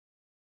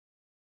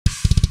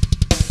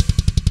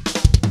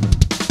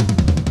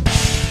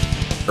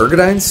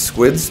Ergodyne's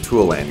Squids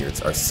Tool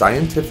Lanyards are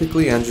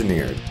scientifically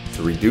engineered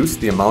to reduce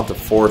the amount of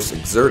force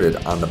exerted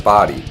on the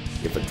body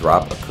if a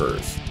drop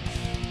occurs.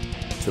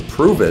 To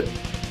prove it,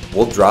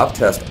 we'll drop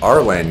test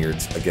our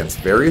lanyards against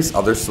various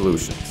other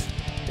solutions,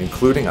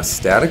 including a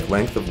static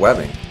length of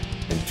webbing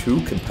and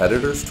 2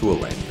 competitors' tool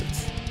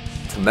lanyards.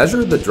 To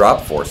measure the drop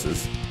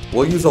forces,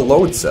 we'll use a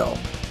load cell,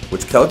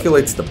 which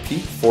calculates the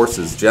peak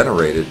forces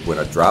generated when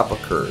a drop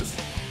occurs.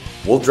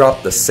 We'll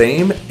drop the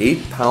same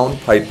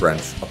 8-pound pipe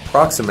wrench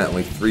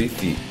approximately 3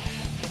 feet.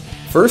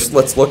 First,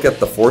 let's look at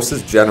the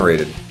forces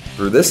generated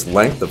through this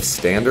length of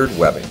standard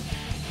webbing.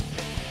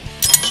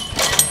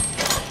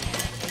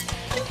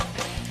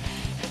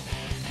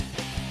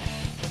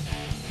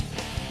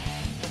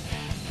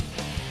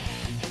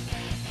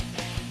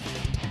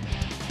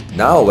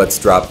 Now let's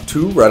drop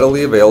 2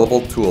 readily available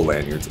tool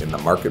lanyards in the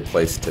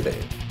marketplace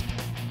today.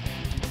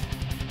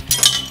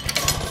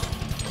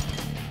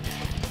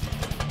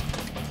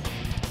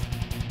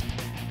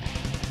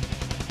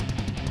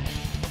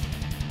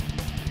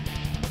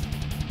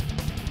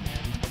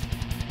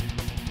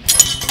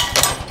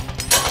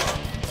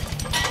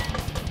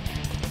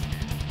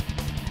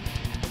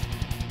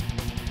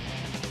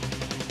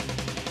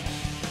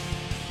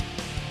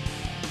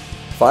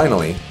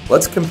 Finally,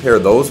 let's compare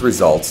those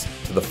results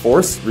to the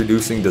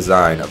force-reducing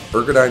design of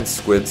Ergodyne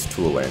Squids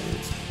Tool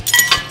Lanyards.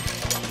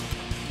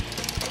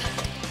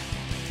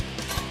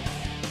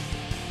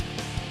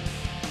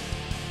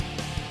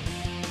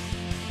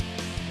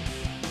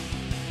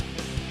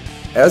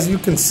 As you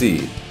can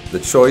see, the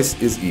choice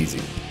is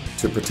easy.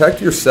 To protect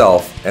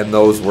yourself and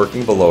those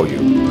working below you,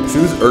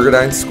 choose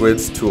Ergodyne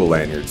Squids Tool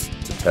Lanyards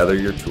to tether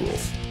your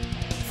tools.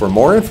 For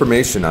more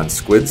information on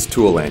Squids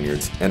Tool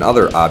Lanyards and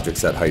other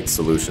objects at height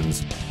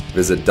solutions,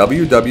 visit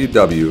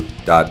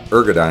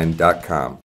www.ergodyne.com.